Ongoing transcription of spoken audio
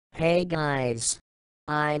Hey guys.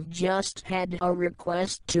 I've just had a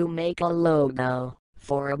request to make a logo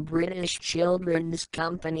for a British children's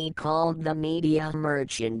company called the Media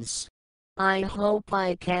Merchants. I hope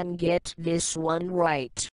I can get this one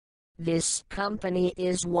right. This company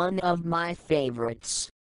is one of my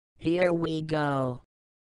favorites. Here we go.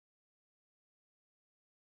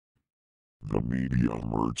 The Media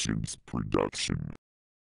Merchants Production.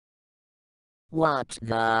 What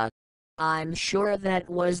the? I'm sure that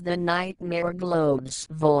was the Nightmare Globe's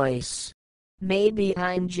voice. Maybe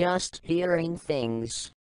I'm just hearing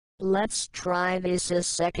things. Let's try this a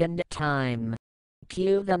second time.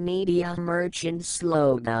 Cue the Media Merchants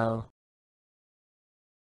logo.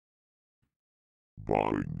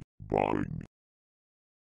 Buying.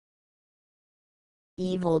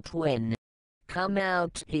 Evil twin. Come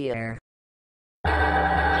out here.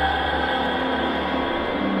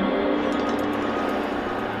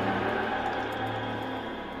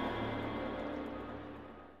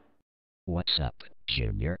 What's up,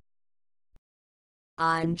 Junior?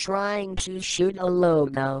 I'm trying to shoot a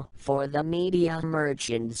logo for the Media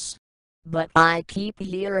Merchants. But I keep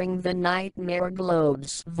hearing the Nightmare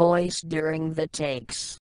Globe's voice during the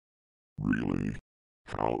takes. Really?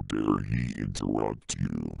 How dare he interrupt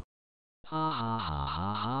you? Ha ha ha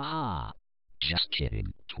ha ha ha. Just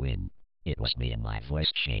kidding, twin. It was me and my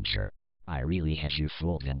voice changer. I really had you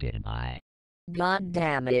fooled then, didn't I? God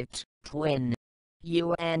damn it, twin.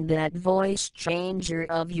 You and that voice changer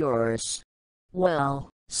of yours.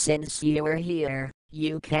 Well, since you're here,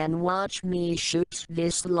 you can watch me shoot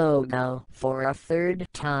this logo for a third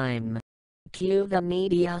time. Cue the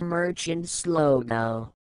Media Merchants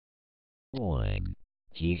logo. Boing.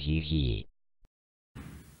 Hee hee hee.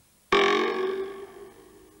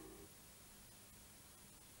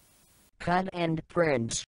 Cut and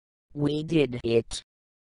print. We did it.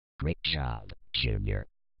 Great job, Junior.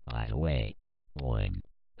 By the way, boing.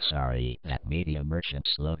 Sorry, that Media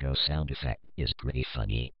Merchants logo sound effect is pretty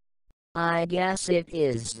funny. I guess it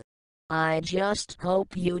is. I just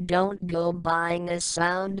hope you don't go buying a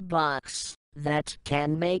sound box that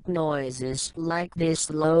can make noises like this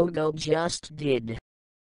logo just did.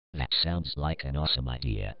 That sounds like an awesome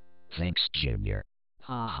idea. Thanks, Junior.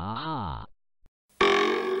 Ha ha ha.